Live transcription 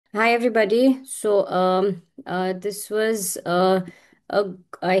Hi, everybody. This was,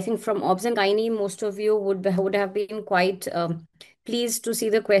 I think, from Obs and Gynae. Most of you would have been quite pleased to see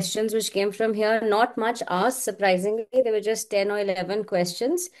the questions which came from here. Not much asked, surprisingly. There were just 10 or 11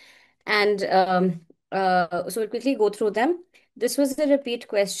 questions. And we'll quickly go through them. This was a repeat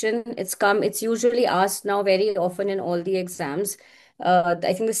question. It's usually asked now very often in all the exams.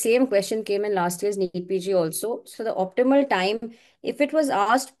 I think the same question came in last year's NEET PG also. So the optimal time, if it was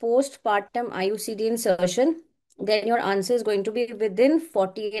asked postpartum IUCD insertion, then your answer is going to be within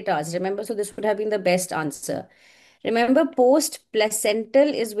 48 hours. Remember, so this would have been the best answer. Remember, post placental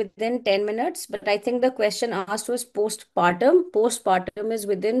is within 10 minutes, but I think the question asked was postpartum. Postpartum is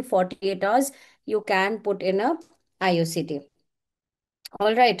within 48 hours. You can put in a IUCD.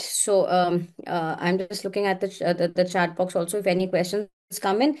 All right. I'm just looking at the chat box also. If any questions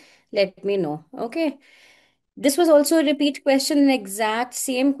come in, let me know. Okay. This was also a repeat question, an exact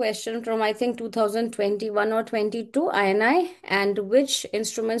same question from I think 2021 or 22 INI. And which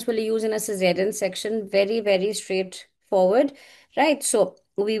instruments will you use in a cesarean section? Very, very straightforward, right? So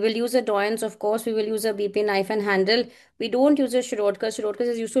we will use a Doyens, of course. We will use a BP knife and handle. We don't use a Shirodka. Shirodka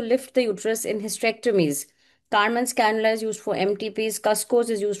is used to lift the uterus in hysterectomies. Carmen's cannula is used for MTPs. Cusco's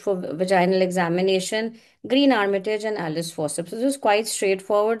is used for vaginal examination. Green Armitage and Alice forceps. So this is quite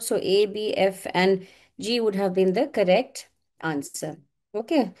straightforward. So A, B, F, and G would have been the correct answer.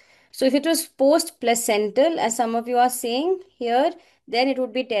 Okay. So if it was post placental, as some of you are saying here, then it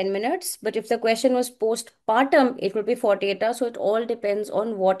would be 10 minutes. But if the question was postpartum, it would be 48 hours. So it all depends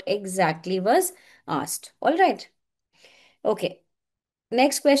on what exactly was asked. All right. Okay.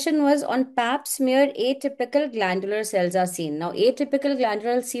 Next question was on pap smear, atypical glandular cells are seen. Now, atypical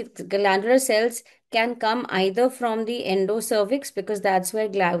glandular cells can come either from the endocervix because that's where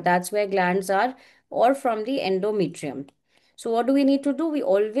glands are, or from the endometrium. So, what do we need to do? We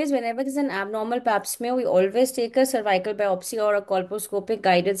always, whenever there's an abnormal pap smear, we always take a cervical biopsy or a colposcopic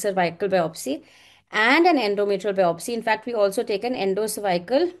guided cervical biopsy and an endometrial biopsy. In fact, we also take an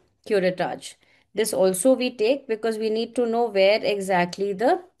endocervical curettage. This also we take because we need to know where exactly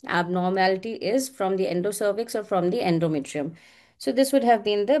the abnormality is from the endocervix or from the endometrium. So this would have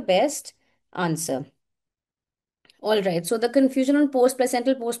been the best answer. All right. So the confusion on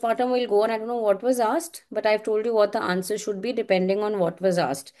post-placental postpartum will go on. I don't know what was asked, but I've told you what the answer should be depending on what was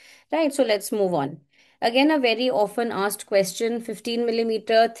asked. Right. So let's move on. Again, a very often asked question, 15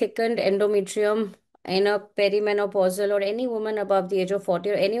 millimeter thickened endometrium in a perimenopausal or any woman above the age of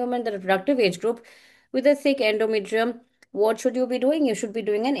 40 or any woman in the reproductive age group with a thick endometrium. What should you be doing? You should be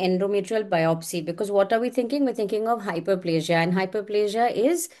doing an endometrial biopsy because what are we thinking? We're thinking of hyperplasia, and hyperplasia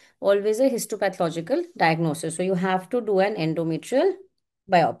is always a histopathological diagnosis. So you have to do an endometrial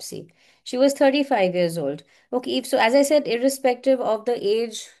biopsy. She was 35 years old. Okay, so as I said, irrespective of the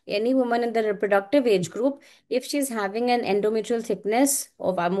age, any woman in the reproductive age group, if she's having an endometrial thickness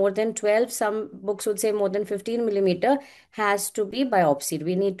of more than 12, some books would say more than 15 millimeter, has to be biopsied.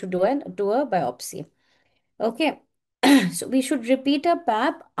 We need to do a biopsy. Okay. So we should repeat a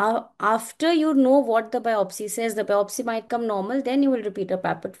PAP after you know what the biopsy says. The biopsy might come normal, then you will repeat a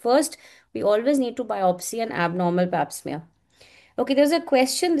PAP. But first, we always need to biopsy an abnormal PAP smear. Okay, there's a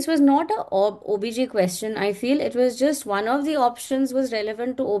question. This was not a OBG question. I feel it was just one of the options was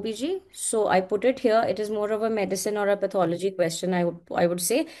relevant to OBG. So I put it here. It is more of a medicine or a pathology question, I would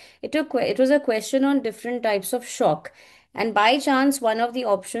say. It was a question on different types of shock. And by chance, one of the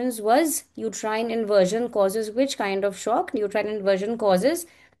options was uterine inversion causes which kind of shock? Uterine inversion causes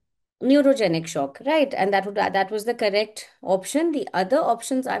neurogenic shock, right? And that was the correct option. The other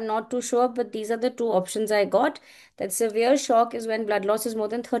options I'm not too sure, but these are the two options I got. That severe shock is when blood loss is more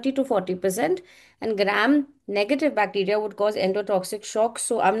than 30 to 40%, and gram negative bacteria would cause endotoxic shock.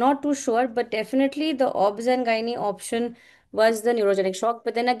 So I'm not too sure, but definitely the obs and gynae option was the neurogenic shock.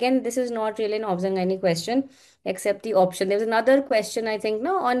 But then again, this is not really an obs and gynae question, except the option. There's another question, I think,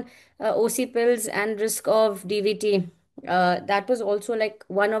 no, on OC pills and risk of DVT. That was also like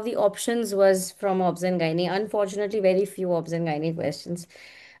one of the options was from obs and gynae. Unfortunately, very few obs and gynae questions.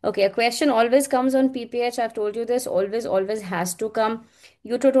 Okay, a question always comes on PPH. I've told you this. Always, always has to come.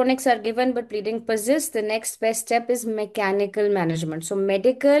 Uterotonics are given, but bleeding persists. The next best step is mechanical management. So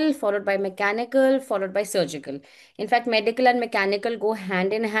medical followed by mechanical followed by surgical. In fact, medical and mechanical go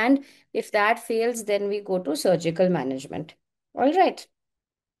hand in hand. If that fails, then we go to surgical management. All right.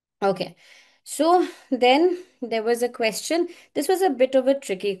 Okay. So then there was a question. This was a bit of a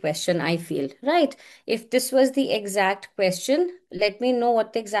tricky question, I feel, right? If this was the exact question, let me know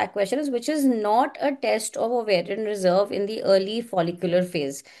what the exact question is, which is not a test of ovarian reserve in the early follicular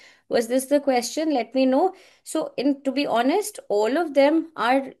phase. Was this the question? Let me know. So, to be honest, all of them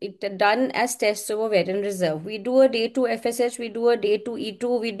are done as tests of ovarian reserve. We do a day 2 FSH, we do a day 2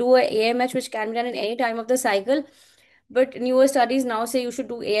 E2, we do a AMH, which can be done at any time of the cycle. But newer studies now say you should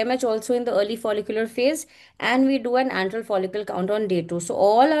do AMH also in the early follicular phase, and we do an antral follicle count on day 2. So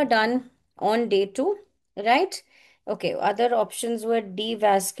all are done on day 2, right? Okay, other options were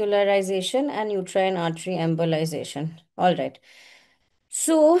devascularization and uterine artery embolization. All right.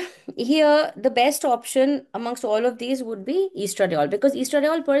 So here the best option amongst all of these would be estradiol, because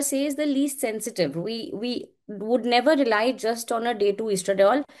estradiol per se is the least sensitive. We would never rely just on a day 2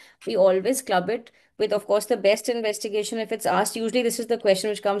 estradiol. We always club it with, of course, the best investigation. If it's asked, usually this is the question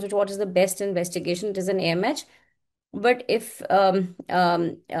which comes with what is the best investigation. It is an AMH. But if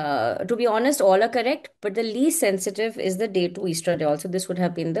to be honest, all are correct, but the least sensitive is the day 2 estradiol. So this would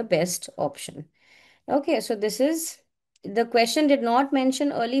have been the best option. Okay, so this is the question did not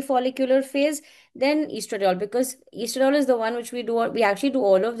mention early follicular phase, then estradiol, because estradiol is the one which we actually do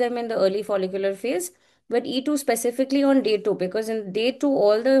all of them in the early follicular phase, but E2 specifically on day 2, because in day 2,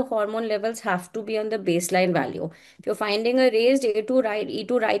 all the hormone levels have to be on the baseline value. If you're finding a raised A2 right,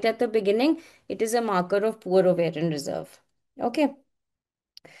 E2 right at the beginning, it is a marker of poor ovarian reserve. Okay.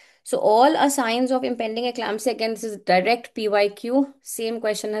 So all are signs of impending eclampsia. Again, this is direct PYQ. Same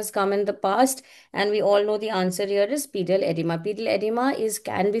question has come in the past, and we all know the answer here is pedal edema. Pedal edema is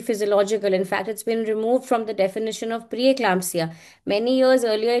can be physiological. In fact, it's been removed from the definition of preeclampsia. Many years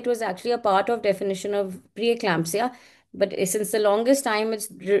earlier, it was actually a part of definition of preeclampsia. But since the longest time,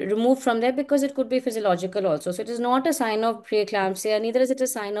 it's removed from there because it could be physiological also. So it is not a sign of preeclampsia, neither is it a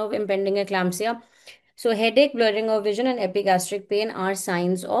sign of impending eclampsia. So headache, blurring of vision, and epigastric pain are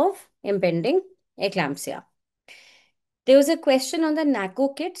signs of impending eclampsia. There was a question on the NACO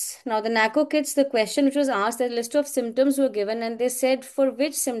kits. Now, the NACO kits, the question which was asked, a list of symptoms were given, and they said for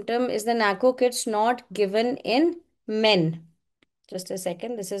which symptom is the NACO kits not given in men? Just a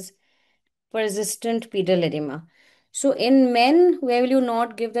second. This is persistent pedal edema. So in men, where will you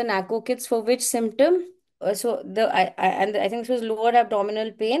not give the NACO kits for which symptom? And I think this was lower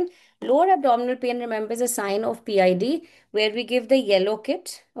abdominal pain. Lower abdominal pain, remember, is a sign of PID, where we give the yellow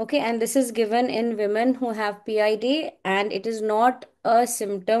kit. Okay, and this is given in women who have PID, and it is not a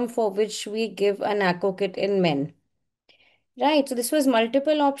symptom for which we give a NACO kit in men. Right. So this was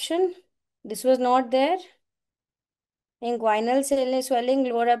multiple option. This was not there. Inguinal swelling,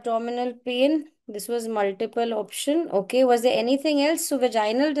 lower abdominal pain. This was multiple option. Okay. Was there anything else? So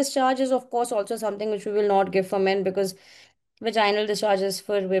vaginal discharge is of course also something which we will not give for men, because vaginal discharge is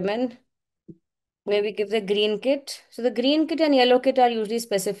for women, where we give the green kit. So the green kit and yellow kit are usually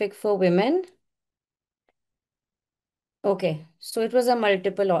specific for women. Okay. So it was a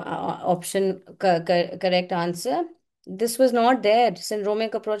multiple option correct answer. This was not there.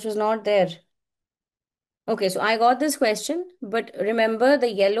 Syndromic approach was not there. Okay, so I got this question, but remember the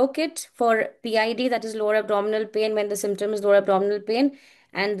yellow kit for PID, that is lower abdominal pain when the symptom is lower abdominal pain,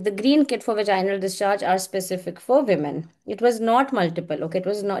 and the green kit for vaginal discharge are specific for women. It was not multiple. Okay, it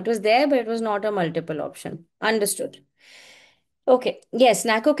was not, it was there, but it was not a multiple option. Understood. Okay, yes,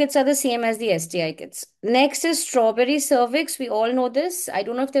 NACO kits are the same as the STI kits. Next is strawberry cervix. We all know this. I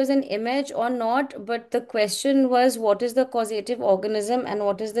don't know if there was an image or not, but the question was what is the causative organism and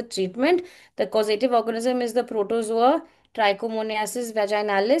what is the treatment? The causative organism is the protozoa Trichomoniasis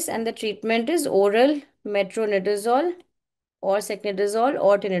vaginalis, and the treatment is oral metronidazole or secnidazole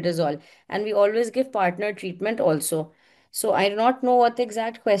or tinidazole. And we always give partner treatment also. So I do not know what the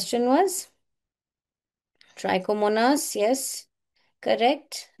exact question was. Trichomonas, yes.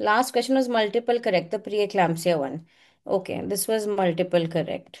 Correct. Last question was multiple correct, the preeclampsia one. Okay, this was multiple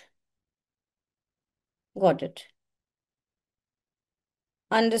correct. Got it.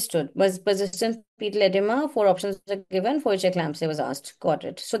 Understood. Was persistent pedal edema, four options were given for which eclampsia was asked. Got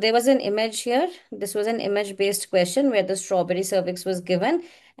it. So there was an image here. This was an image-based question where the strawberry cervix was given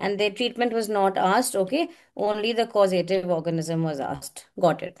and the treatment was not asked. Okay, only the causative organism was asked.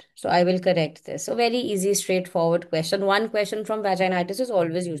 Got it. So I will correct this. So very easy, straightforward question. One question from vaginitis is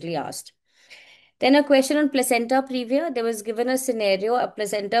always usually asked. Then a question on placenta previa. There was given a scenario, a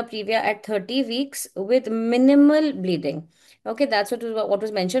placenta previa at 30 weeks with minimal bleeding. Okay, that's what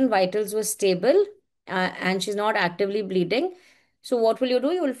was mentioned. Vitals were stable and she's not actively bleeding. So what will you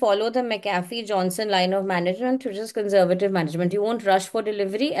do? You will follow the McAfee-Johnson line of management, which is conservative management. You won't rush for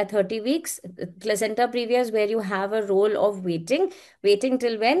delivery at 30 weeks. Placenta previa is where you have a role of waiting. Waiting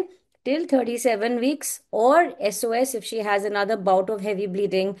till when? Till 37 weeks, or SOS if she has another bout of heavy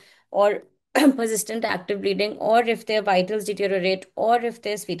bleeding, or persistent active bleeding, or if their vitals deteriorate, or if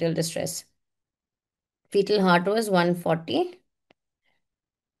there's fetal distress. Fetal heart was 140.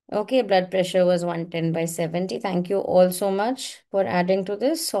 Okay, blood pressure was 110 by 70. Thank you all so much for adding to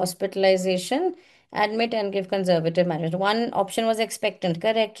this. Hospitalization, admit and give conservative management. One option was expectant,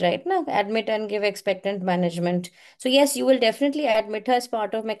 correct, right? Now, admit and give expectant management. So, yes, you will definitely admit her as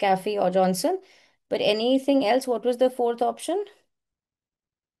part of McAfee or Johnson. But anything else? What was the fourth option?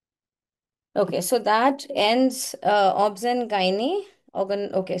 Okay, so that ends obs and gynae.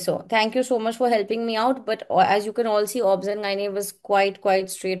 Okay, so thank you so much for helping me out. But as you can all see, obs and gynae was quite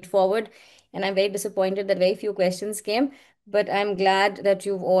straightforward, and I'm very disappointed that very few questions came. But I'm glad that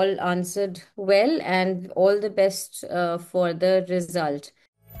you've all answered well, and all the best for the result.